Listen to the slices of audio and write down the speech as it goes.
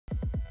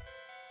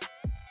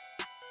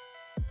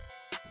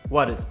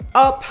What is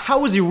up?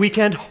 How was your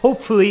weekend?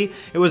 Hopefully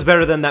it was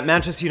better than that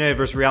Manchester United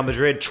vs Real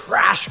Madrid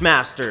trash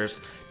masters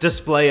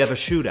display of a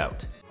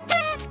shootout.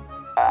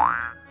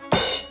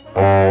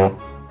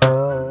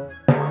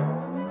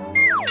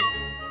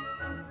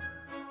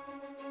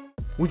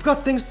 We've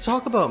got things to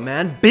talk about,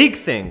 man. Big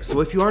things.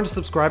 So if you aren't a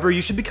subscriber,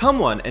 you should become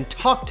one and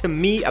talk to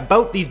me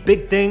about these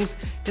big things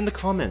in the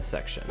comments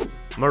section.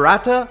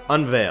 Morata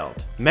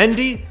unveiled.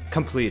 Mendy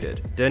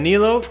completed.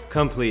 Danilo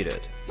completed.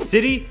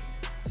 City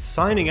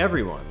signing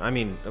everyone. I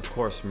mean, of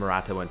course,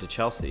 Morata went to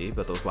Chelsea,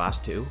 but those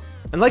last two.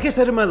 And like I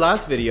said in my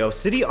last video,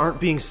 City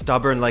aren't being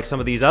stubborn like some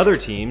of these other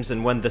teams,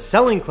 and when the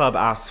selling club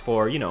asks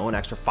for, you know, an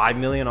extra 5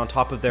 million on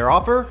top of their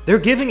offer, they're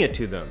giving it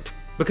to them.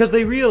 Because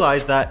they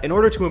realize that in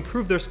order to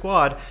improve their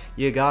squad,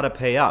 you gotta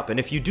pay up. And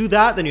if you do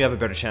that, then you have a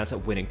better chance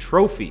at winning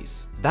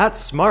trophies.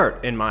 That's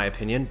smart, in my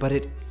opinion, but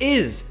it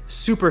is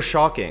super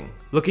shocking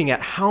looking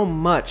at how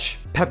much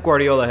Pep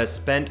Guardiola has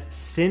spent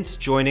since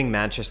joining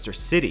Manchester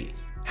City.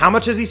 How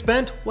much has he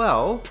spent?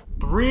 Well,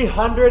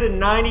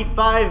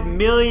 395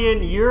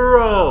 million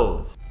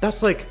euros.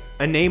 That's like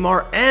a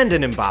Neymar and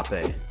an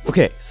Mbappé.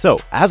 Okay, so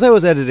as I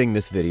was editing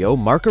this video,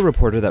 Marca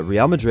reported that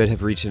Real Madrid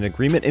have reached an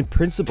agreement in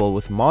principle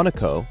with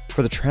Monaco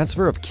for the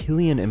transfer of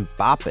Kylian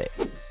Mbappé.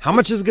 How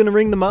much is gonna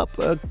ring them up?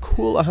 A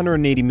cool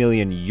 180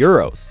 million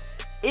euros.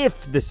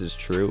 If this is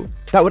true,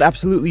 that would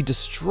absolutely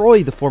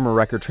destroy the former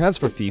record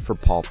transfer fee for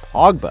Paul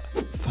Pogba.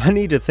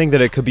 Funny to think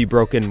that it could be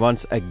broken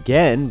once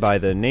again by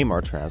the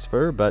Neymar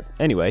transfer, but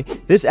anyway,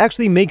 this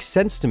actually makes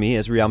sense to me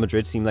as Real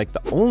Madrid seem like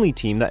the only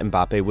team that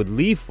Mbappé would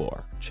leave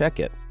for. Check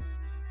it.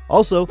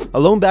 Also, a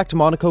loan back to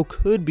Monaco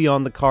could be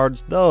on the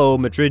cards, though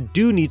Madrid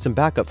do need some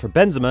backup for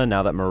Benzema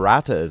now that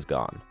Morata is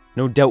gone.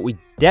 No doubt we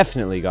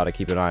definitely gotta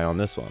keep an eye on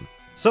this one.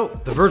 So,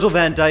 the Virgil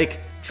van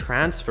Dijk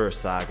transfer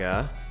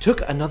saga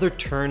took another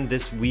turn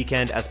this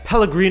weekend as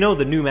Pellegrino,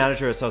 the new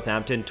manager of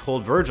Southampton,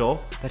 told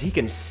Virgil that he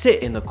can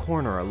sit in the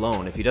corner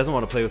alone if he doesn't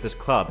want to play with his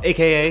club,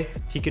 aka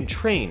he can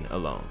train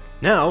alone.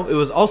 Now, it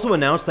was also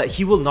announced that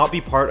he will not be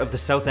part of the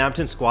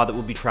Southampton squad that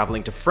will be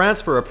traveling to France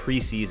for a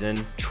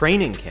preseason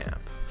training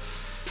camp.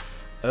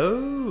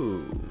 Oh.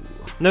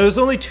 Now, there's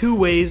only two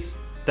ways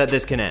that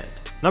this can end.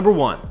 Number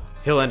one,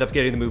 he'll end up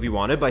getting the move he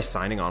wanted by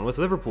signing on with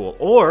Liverpool.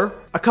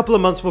 Or a couple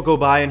of months will go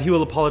by and he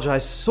will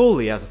apologize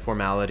solely as a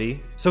formality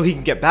so he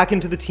can get back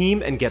into the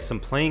team and get some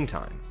playing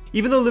time.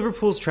 Even though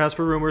Liverpool's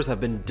transfer rumors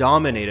have been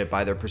dominated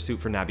by their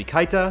pursuit for Naby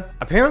Keita,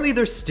 apparently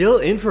they're still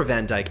in for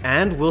Van Dijk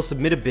and will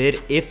submit a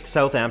bid if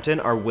Southampton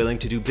are willing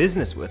to do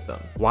business with them.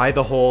 Why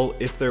the whole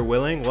if they're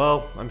willing?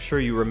 Well, I'm sure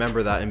you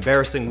remember that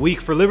embarrassing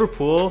week for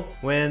Liverpool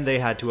when they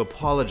had to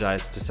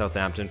apologize to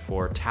Southampton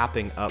for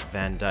tapping up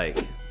Van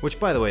Dijk. Which,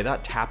 by the way,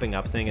 that tapping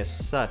up thing is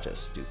such a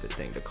stupid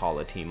thing to call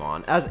a team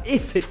on, as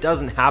if it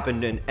doesn't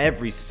happen in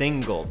every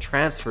single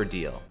transfer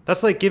deal.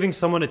 That's like giving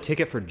someone a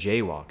ticket for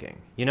jaywalking,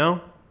 you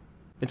know?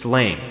 It's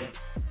lame.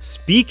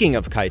 Speaking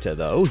of Keita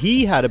though,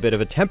 he had a bit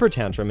of a temper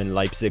tantrum in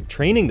Leipzig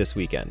training this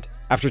weekend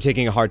after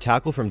taking a hard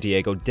tackle from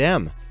Diego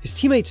Dem. His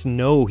teammates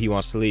know he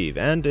wants to leave,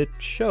 and it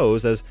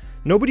shows as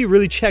nobody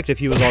really checked if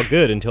he was all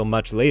good until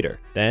much later.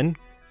 Then,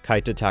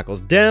 Keita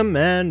tackles Dem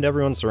and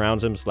everyone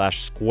surrounds him /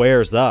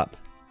 squares up.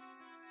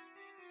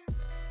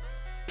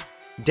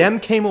 Dem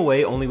came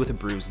away only with a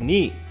bruised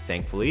knee,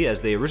 thankfully,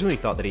 as they originally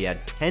thought that he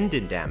had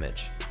tendon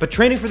damage. But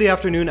training for the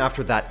afternoon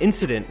after that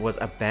incident was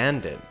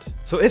abandoned.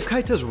 So if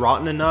Keita's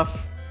rotten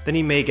enough, then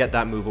he may get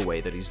that move away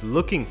that he's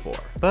looking for.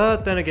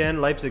 But then again,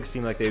 Leipzig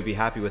seemed like they would be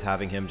happy with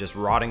having him just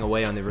rotting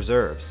away on the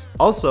reserves.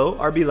 Also,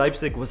 RB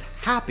Leipzig was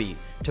happy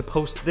to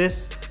post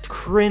this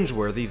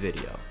cringe-worthy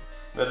video.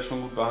 Werde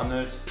schon gut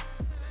behandelt.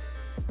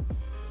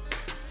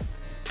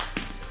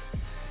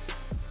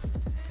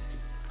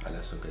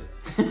 Alles okay.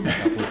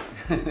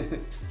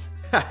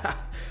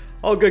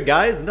 All good,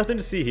 guys, nothing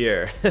to see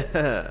here.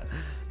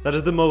 That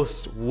is the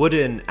most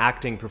wooden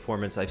acting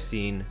performance I've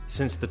seen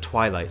since the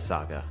Twilight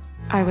Saga.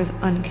 I was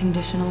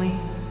unconditionally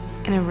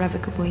and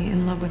irrevocably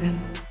in love with him.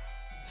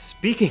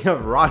 Speaking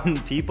of rotten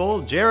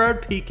people,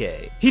 Gerard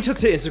Piqué. He took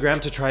to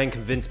Instagram to try and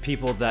convince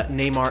people that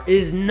Neymar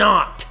is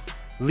not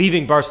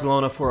leaving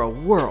Barcelona for a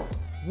world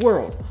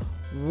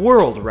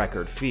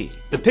record fee.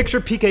 The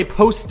picture Piqué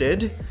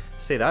posted,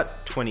 say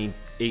that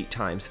 28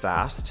 times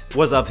fast,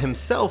 was of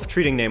himself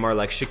treating Neymar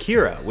like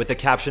Shakira with a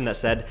caption that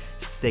said,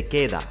 "Se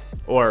queda,"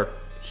 or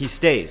 "he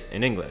stays"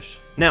 in English.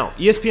 Now,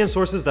 ESPN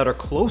sources that are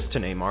close to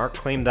Neymar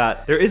claim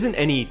that there isn't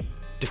any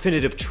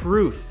definitive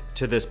truth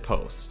to this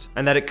post,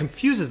 and that it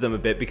confuses them a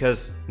bit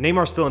because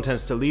Neymar still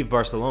intends to leave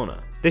Barcelona.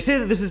 They say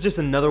that this is just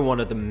another one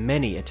of the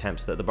many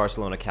attempts that the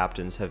Barcelona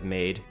captains have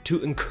made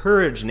to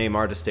encourage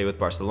Neymar to stay with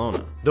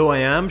Barcelona. Though I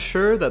am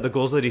sure that the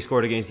goals that he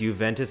scored against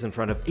Juventus in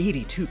front of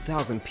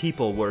 82,000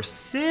 people were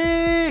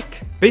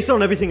sick. Based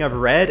on everything I've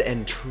read,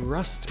 and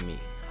trust me,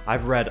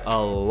 I've read a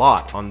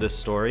lot on this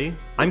story,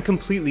 I'm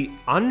completely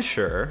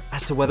unsure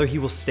as to whether he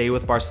will stay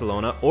with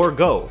Barcelona or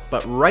go.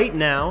 But right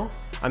now,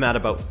 I'm at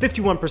about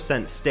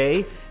 51%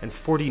 stay and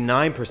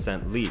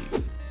 49%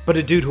 leave. But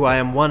a dude who I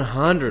am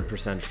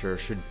 100% sure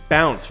should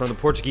bounce from the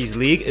Portuguese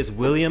league is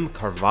William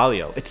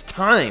Carvalho. It's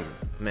time,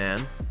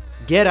 man.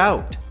 get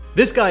out.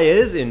 This guy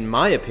is, in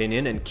my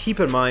opinion, and keep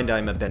in mind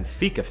I'm a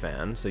Benfica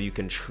fan, so you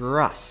can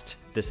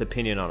trust this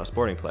opinion on a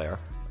sporting player,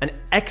 an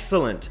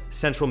excellent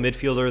central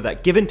midfielder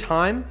that, given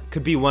time,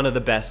 could be one of the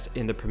best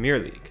in the Premier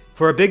League.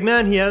 For a big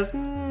man, he has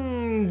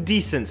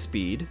decent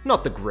speed,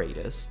 not the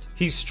greatest.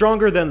 He's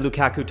stronger than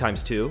Lukaku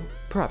 ×2,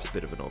 perhaps a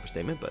bit of an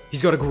overstatement, but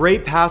he's got a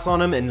great pass on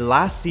him, and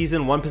last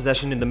season won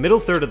possession in the middle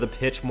third of the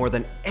pitch more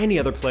than any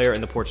other player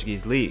in the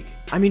Portuguese league.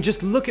 I mean,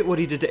 just look at what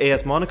he did to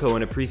AS Monaco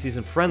in a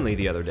preseason friendly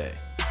the other day.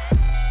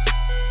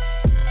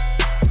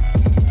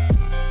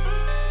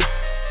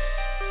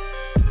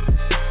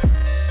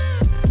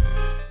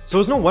 So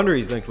it's no wonder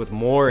he's linked with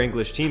more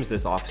English teams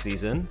this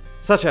offseason,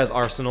 such as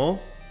Arsenal,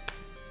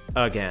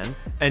 again,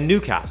 and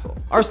Newcastle.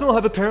 Arsenal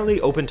have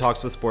apparently opened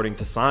talks with Sporting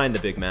to sign the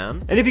big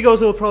man, and if he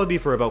goes, it'll probably be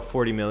for about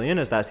 40 million,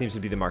 as that seems to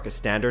be the market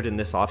standard in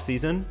this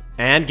offseason,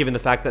 and given the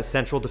fact that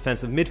central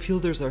defensive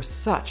midfielders are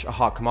such a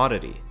hot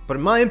commodity. But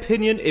in my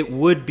opinion, it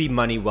would be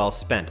money well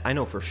spent. I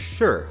know for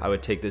sure I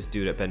would take this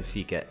dude at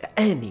Benfica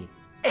any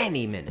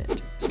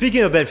minute.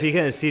 Speaking of Benfica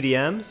and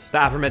CDMs,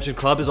 the aforementioned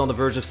club is on the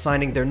verge of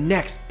signing their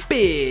next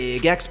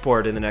big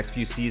export in the next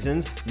few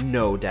seasons,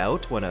 no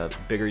doubt, when a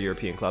bigger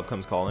European club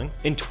comes calling.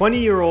 In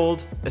 20-year-old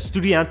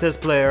Estudiantes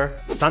player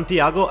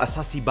Santiago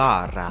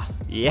Asasibarra.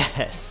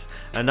 Yes,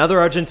 another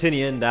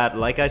Argentinian that,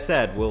 like I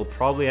said, will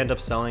probably end up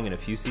selling in a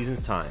few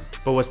seasons' time.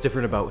 But what's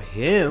different about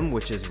him,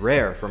 which is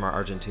rare from our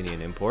Argentinian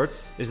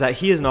imports, is that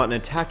he is not an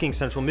attacking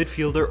central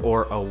midfielder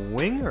or a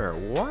winger.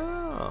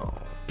 Wow.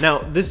 Now,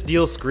 this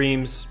deal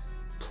screams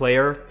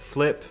player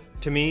flip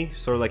to me,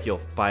 sort of like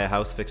you'll buy a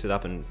house, fix it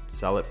up, and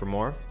sell it for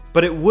more.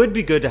 But it would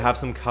be good to have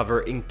some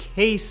cover in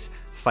case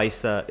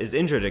Faisa is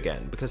injured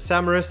again, because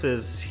Samaris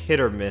is hit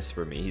or miss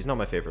for me. He's not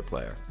my favorite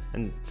player.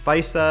 And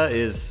Faisa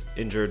is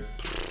injured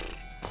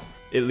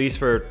at least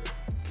for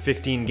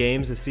 15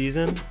 games a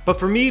season. But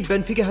for me,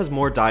 Benfica has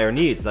more dire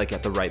needs, like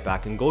at the right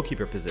back and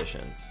goalkeeper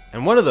positions.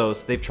 And one of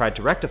those they've tried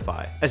to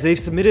rectify, as they've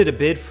submitted a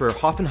bid for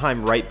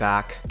Hoffenheim right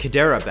back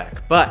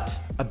Kaderabek. But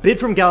a bid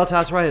from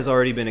Galatasaray has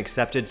already been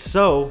accepted,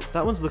 so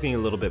that one's looking a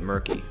little bit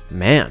murky.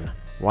 Man,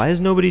 why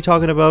is nobody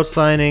talking about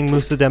signing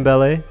Moussa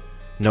Dembelé?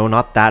 No,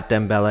 not that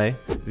Dembele,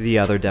 the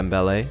other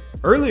Dembele.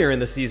 Earlier in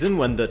the season,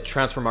 when the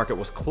transfer market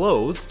was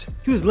closed,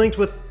 he was linked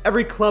with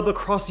every club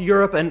across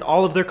Europe and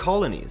all of their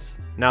colonies.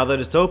 Now that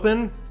it's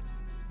open,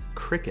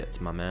 crickets,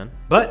 my man.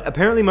 But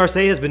apparently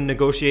Marseille has been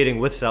negotiating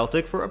with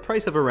Celtic for a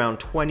price of around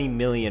 £20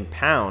 million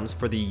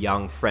for the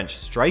young French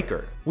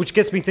striker. Which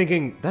gets me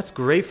thinking, that's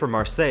great for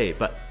Marseille,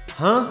 but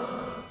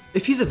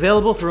if he's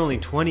available for only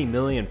 £20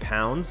 million,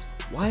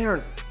 why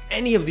aren't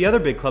any of the other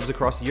big clubs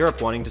across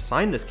Europe wanting to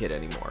sign this kid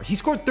anymore? He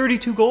scored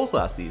 32 goals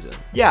last season.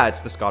 Yeah,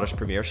 it's the Scottish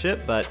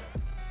Premiership, but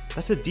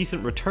that's a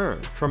decent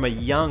return from a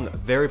young,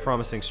 very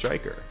promising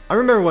striker. I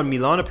remember when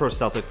Milan approached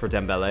Celtic for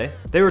Dembele,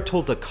 they were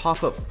told to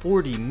cough up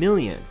 40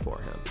 million for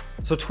him.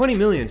 So 20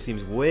 million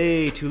seems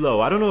way too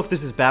low. I don't know if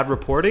this is bad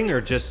reporting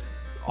or just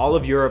all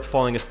of Europe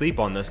falling asleep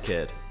on this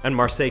kid and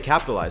Marseille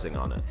capitalizing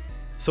on it.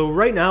 So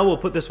right now we'll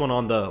put this one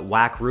on the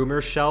whack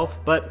rumors shelf,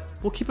 but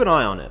we'll keep an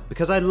eye on it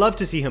because I'd love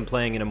to see him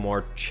playing in a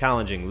more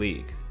challenging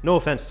league. No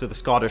offense to the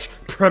Scottish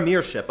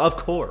Premiership, of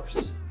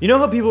course. You know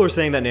how people were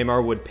saying that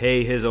Neymar would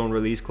pay his own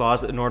release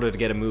clause in order to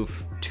get a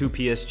move to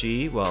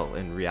PSG? Well,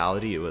 in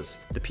reality, it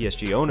was the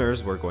PSG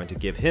owners were going to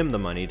give him the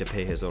money to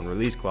pay his own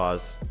release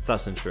clause,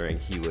 thus ensuring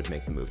he would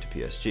make the move to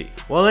PSG.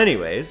 Well,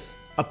 anyways,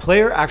 a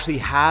player actually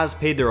has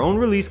paid their own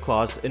release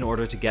clause in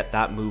order to get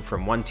that move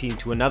from one team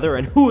to another,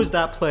 and who is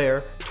that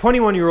player?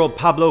 21-year-old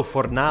Pablo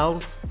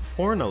Fornals,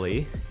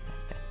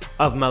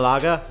 of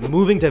Malaga,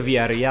 moving to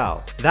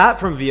Villarreal. That,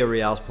 from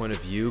Villarreal's point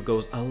of view,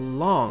 goes a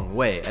long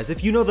way, as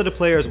if you know that a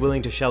player is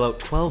willing to shell out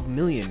 12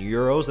 million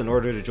euros in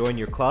order to join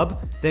your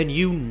club, then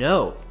you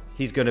know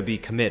he's going to be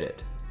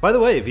committed. By the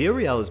way,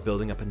 Villarreal is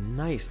building up a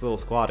nice little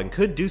squad and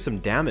could do some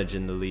damage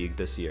in the league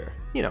this year.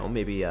 You know,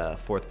 maybe a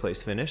 4th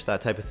place finish,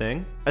 that type of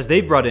thing. As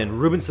they brought in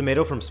Ruben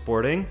Semedo from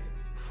Sporting,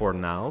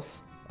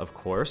 Fornals, of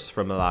course,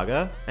 from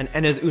Malaga, and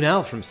Enes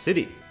Unal from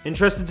City.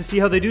 Interested to see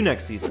how they do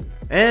next season.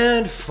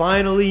 And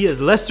finally, as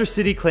Leicester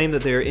City claim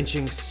that they are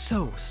inching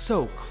so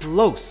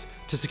close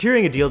to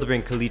securing a deal to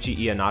bring Kelechi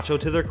Iheanacho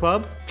to their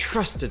club,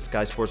 trusted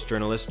Sky Sports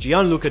journalist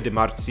Gianluca Di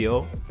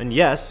Marzio, and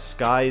yes,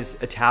 Sky's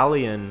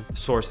Italian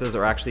sources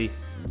are actually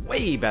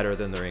way better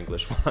than their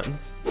English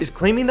ones, is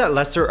claiming that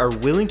Leicester are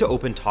willing to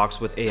open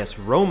talks with AS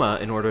Roma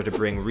in order to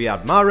bring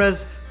Riyad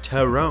Mahrez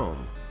to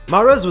Rome.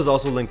 Mahrez was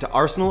also linked to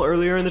Arsenal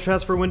earlier in the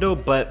transfer window,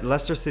 but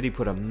Leicester City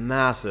put a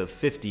massive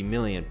 £50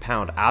 million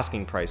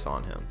asking price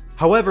on him.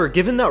 However,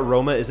 given that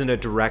Roma isn't a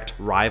direct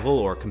rival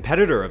or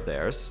competitor of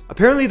theirs,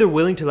 apparently they're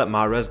willing to let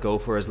Mahrez go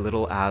for as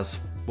little as,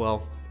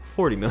 well,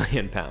 £40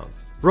 million.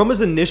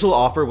 Roma's initial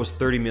offer was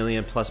 30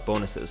 million plus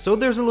bonuses, so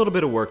there's a little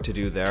bit of work to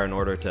do there in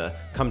order to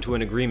come to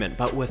an agreement,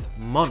 but with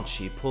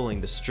Monchi pulling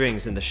the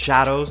strings in the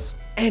shadows,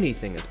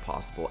 anything is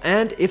possible.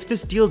 And if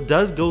this deal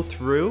does go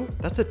through,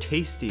 that's a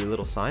tasty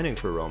little signing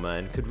for Roma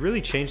and could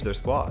really change their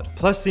squad.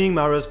 Plus, seeing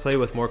Mahrez play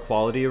with more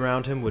quality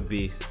around him would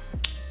be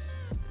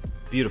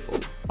beautiful.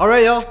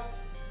 Alright, y'all.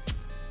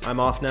 I'm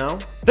off now.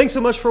 Thanks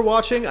so much for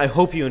watching. I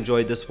hope you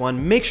enjoyed this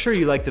one. Make sure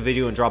you like the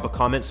video and drop a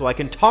comment so I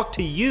can talk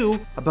to you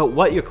about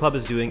what your club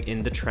is doing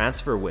in the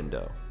transfer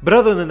window. But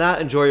other than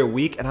that, enjoy your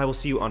week, and I will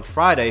see you on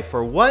Friday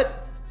for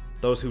what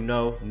those who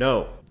know.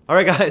 All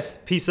right, guys,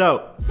 peace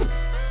out.